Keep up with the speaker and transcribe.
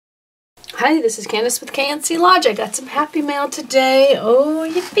Hi, this is Candice with KNC Logic. Got some happy mail today. Oh,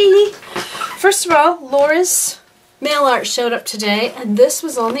 yippee! First of all, Laura's mail art showed up today, and this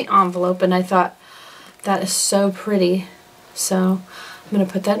was on the envelope, and I thought, that is so pretty. So, I'm going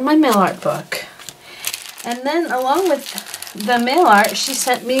to put that in my mail art book. And then, along with the mail art, she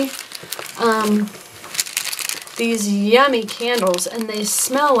sent me these yummy candles, and they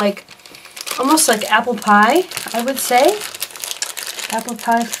smell like, almost like apple pie, I would say. Apple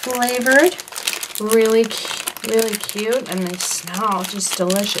pie flavored, really cute, and they smell just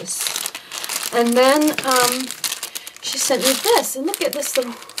delicious. And then she sent me this, and look at this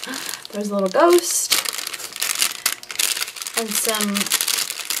little, there's a little ghost, and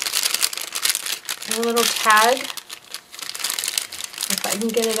a little tag, if I can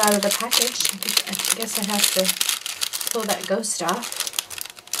get it out of the package. I guess I have to pull that ghost off.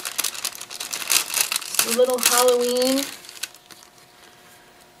 It's a little Halloween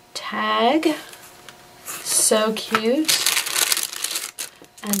tag, so cute,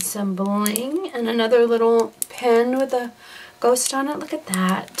 and some bling, and another little pin with a ghost on it. Look at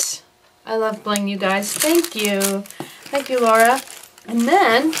that. I love bling, you guys. Thank you. Thank you, Laura. And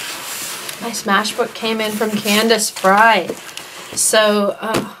then my smash book came in from Candice Fry. So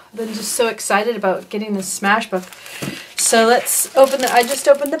I've been just so excited about getting this smash book. So let's open I just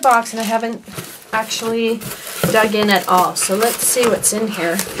opened the box and I haven't actually dug in at all. So let's see what's in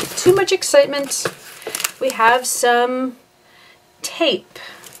here. Too much excitement. We have some tape.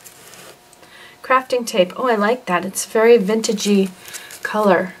 Crafting tape. Oh, I like that. It's very vintagey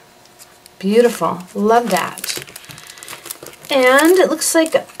color. Beautiful. Love that. And it looks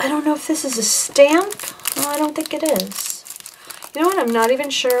like, I don't know if this is a stamp. No, I don't think it is. You know what? I'm not even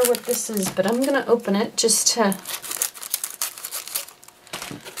sure what this is, but I'm going to open it just to...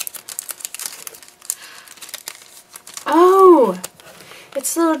 Oh!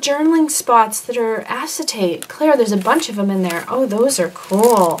 It's little journaling spots that are acetate. Claire, there's a bunch of them in there. Oh, those are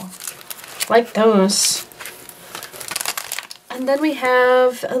cool. Like those. And then we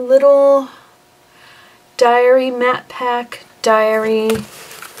have a little diary, matte pack diary.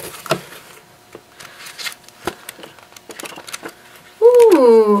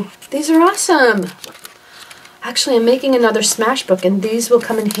 Ooh, these are awesome. Actually, I'm making another smash book, and these will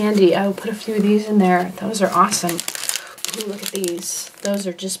come in handy. I will put a few of these in there. Those are awesome. Ooh, look at these. Those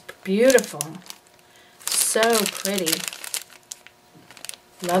are just beautiful. So pretty.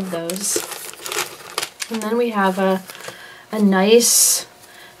 Love those. And then we have a nice,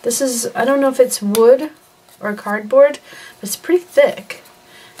 this is, I don't know if it's wood or cardboard, but it's pretty thick.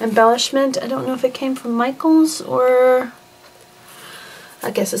 Embellishment, I don't know if it came from Michael's or,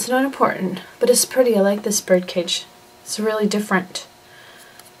 I guess it's not important, but it's pretty. I like this bird cage. It's really different.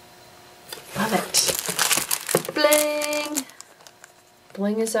 Love it. Bling!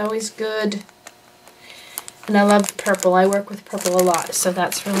 Bling is always good. And I love purple. I work with purple a lot, so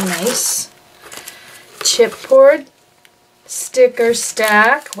that's really nice. Chipboard sticker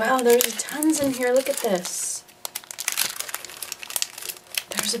stack. Wow, there's tons in here. Look at this.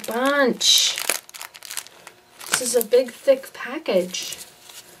 There's a bunch. This is a big, thick package.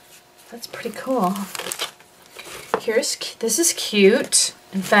 That's pretty cool. This is cute.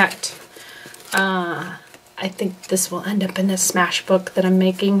 In fact, I think this will end up in a smash book that I'm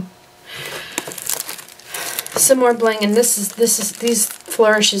making. Some more bling, and these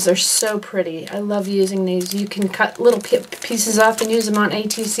flourishes are so pretty. I love using these. You can cut little pieces off and use them on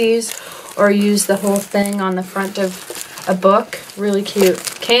ATCs, or use the whole thing on the front of a book. Really cute.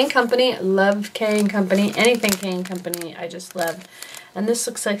 K & Company. Love K & Company. Anything K & Company I just love. And this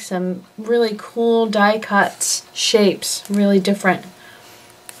looks like some really cool die cuts, shapes. Really different.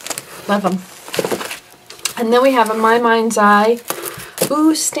 Love them. And then we have a My Mind's Eye.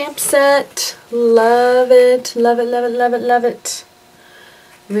 Ooh, stamp set. Love it. Love it, love it, love it, love it.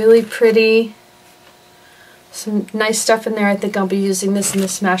 Really pretty. Some nice stuff in there. I think I'll be using this in the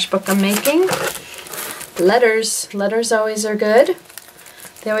smash book I'm making. Letters. Letters always are good.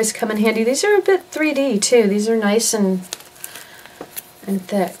 They always come in handy. These are a bit 3D too. These are nice and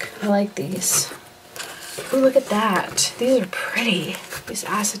thick. I like these. Ooh, look at that. These are pretty. These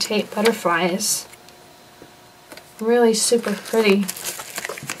acetate butterflies. Really super pretty.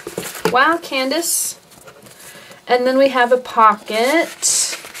 Wow, Candice. And then we have a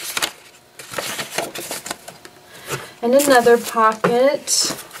pocket. And another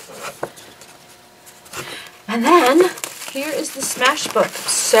pocket. And then, here is the smash book. I'm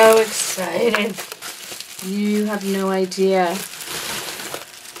so excited. You have no idea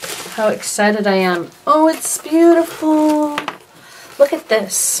how excited I am. Oh, it's beautiful. Look at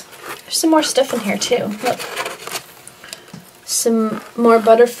this. There's some more stuff in here too. Look. Some more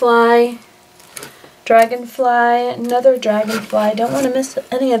butterfly Dragonfly, another dragonfly. Don't want to miss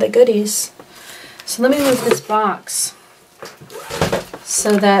any of the goodies. So let me move this box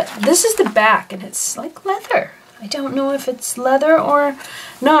so that this is the back, and it's like leather. I don't know if it's leather or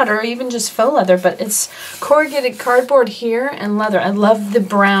not, or even just faux leather, but it's corrugated cardboard here and leather. I love the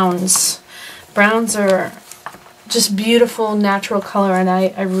browns. Browns are just beautiful, natural color, and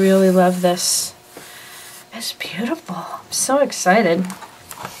I really love this. It's beautiful. I'm so excited.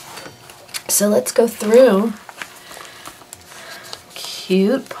 So let's go through.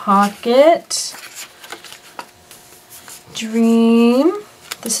 Cute pocket. Dream.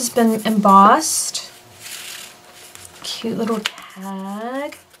 This has been embossed. Cute little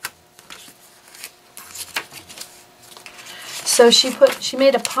tag. So she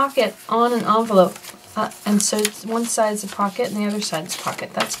made a pocket on an envelope, and so one side's a pocket and the other side's a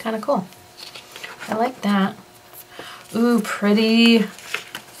pocket. That's kind of cool. I like that. Ooh, pretty.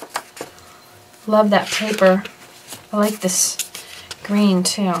 Love that paper. I like this green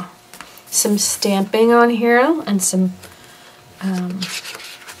too. Some stamping on here and some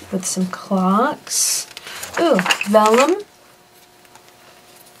with some clocks. Ooh, vellum.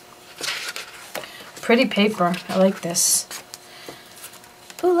 Pretty paper. I like this.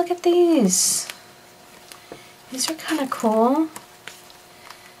 Ooh, look at these. These are kind of cool.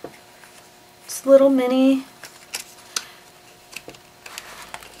 It's little mini.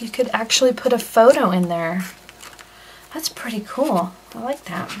 You could actually put a photo in there. That's pretty cool. I like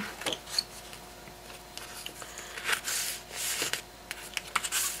that.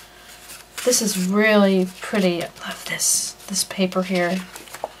 This is really pretty. I love this paper here.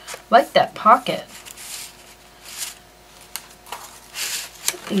 I like that pocket.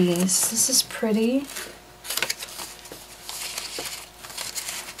 Look at these. This is pretty.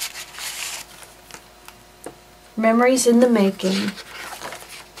 Memories in the making.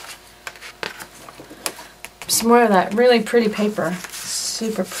 Some more of that really pretty paper.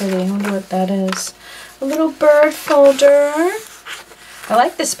 Super pretty. I wonder what that is. A little bird folder. I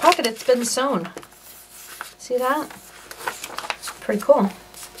like this pocket. It's been sewn. See that? Pretty cool.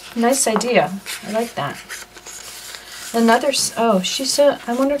 Nice idea. I like that. Another, oh, she sewed,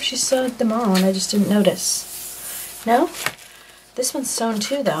 I wonder if she sewed them all and I just didn't notice. No? This one's sewn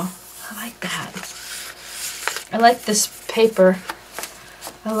too though. I like that. I like this paper.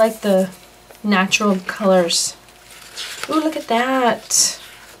 I like the natural colors. Ooh, look at that.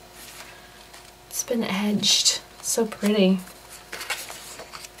 It's been edged. So pretty.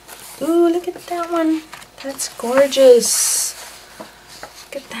 Ooh, look at that one. That's gorgeous.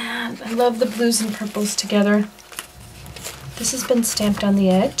 Look at that. I love the blues and purples together. This has been stamped on the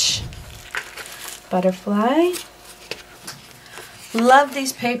edge. Butterfly. Love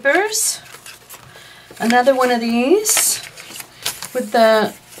these papers. Another one of these with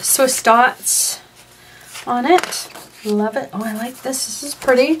the Swiss dots on it. Love it. Oh, I like this. This is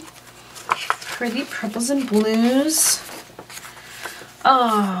pretty. Pretty purples and blues.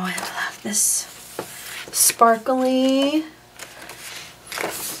 Oh, I love this. Sparkly.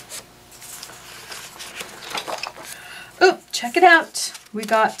 Oh, check it out. We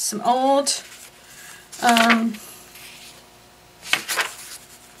got some old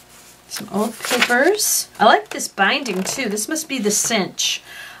papers. I like this binding too. This must be the cinch.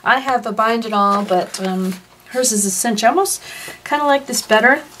 I have a bind it all, but hers is a cinch. I almost kind of like this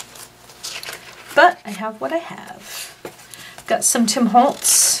better, but I have what I have. Got some Tim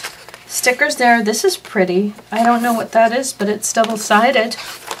Holtz stickers there. This is pretty. I don't know what that is, but it's double-sided.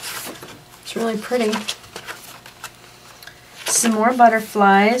 It's really pretty. Some more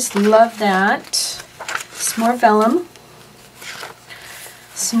butterflies. Love that. Some more vellum.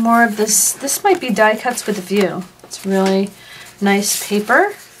 Some more of this. This might be die cuts with a view. It's really nice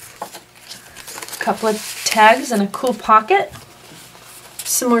paper. A couple of tags and a cool pocket.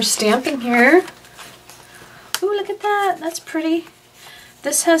 Some more stamping here. Ooh, look at that. That's pretty.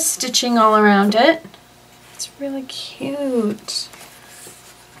 This has stitching all around it. It's really cute.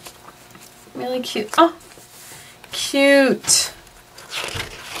 Really cute. Oh, cute.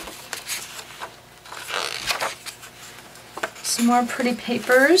 Some more pretty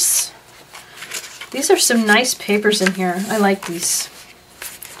papers. These are some nice papers in here. I like these.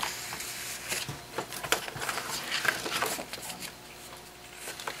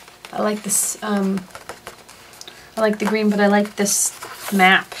 I like this, I like the green, but I like this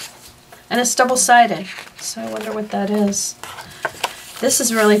map. And it's double-sided, so I wonder what that is. This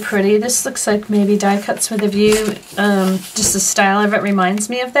is really pretty. This looks like maybe die cuts with a view. Just the style of it reminds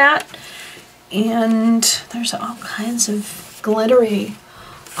me of that. And there's all kinds of glittery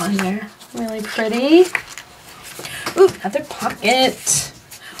on there. Really pretty. Ooh, another pocket.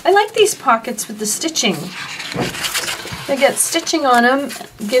 I like these pockets with the stitching. They get stitching on them,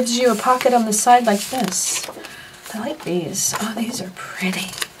 gives you a pocket on the side like this. I like these. Oh, these are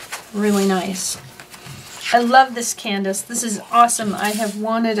pretty. Really nice. I love this Candyce. This is awesome. I have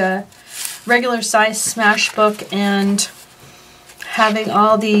wanted a regular size smash book, and having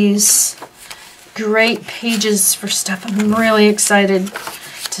all these great pages for stuff, I'm really excited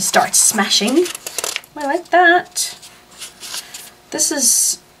to start smashing. I like that.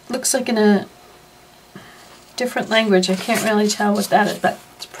 This looks like in a different language. I can't really tell what that is, but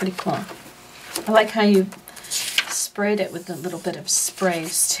it's pretty cool. I like how you sprayed it with a little bit of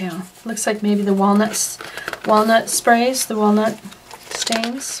sprays too. Looks like maybe the walnut sprays, the walnut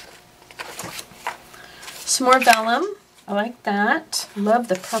stains. Some more vellum. I like that. Love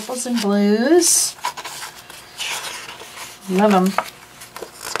the purples and blues. Love them.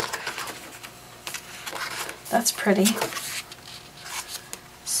 That's pretty.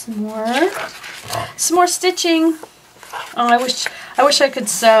 Some more stitching. Oh, I wish I could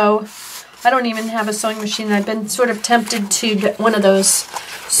sew. I don't even have a sewing machine. I've been sort of tempted to get one of those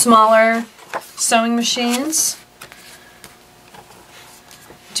smaller sewing machines.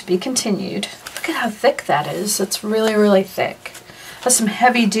 To be continued. Look at how thick that is. It's really, really thick. That's some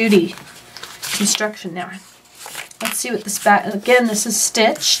heavy duty construction there. Let's see what this back, again, this is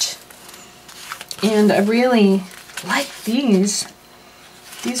stitched. And I really like these.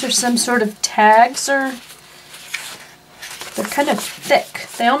 These are some sort of tags, or they're kind of thick.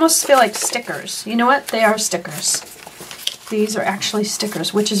 They almost feel like stickers. You know what? They are stickers. These are actually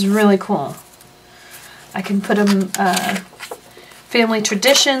stickers, which is really cool. I can put them, family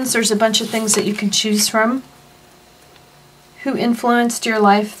traditions. There's a bunch of things that you can choose from. Who influenced your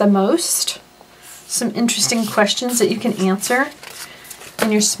life the most? Some interesting questions that you can answer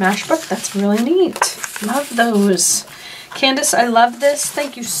in your smash book. That's really neat. Love those. Candyce, I love this.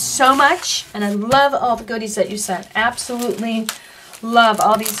 Thank you so much. And I love all the goodies that you sent. Absolutely love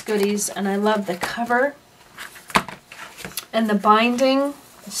all these goodies. And I love the cover. And the binding.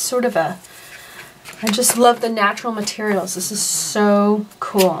 It's sort of a... I just love the natural materials. This is so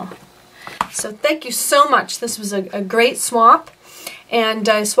cool. So thank you so much. This was a great swap. And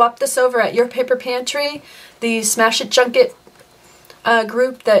I swapped this over at Your Paper Pantry, the Smash It Junk It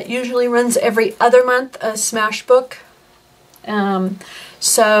group that usually runs every other month a smash book.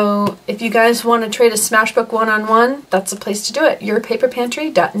 So if you guys want to trade a smash book one-on-one, that's the place to do it.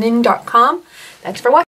 yourpaperpantry.ning.com. Thanks for watching.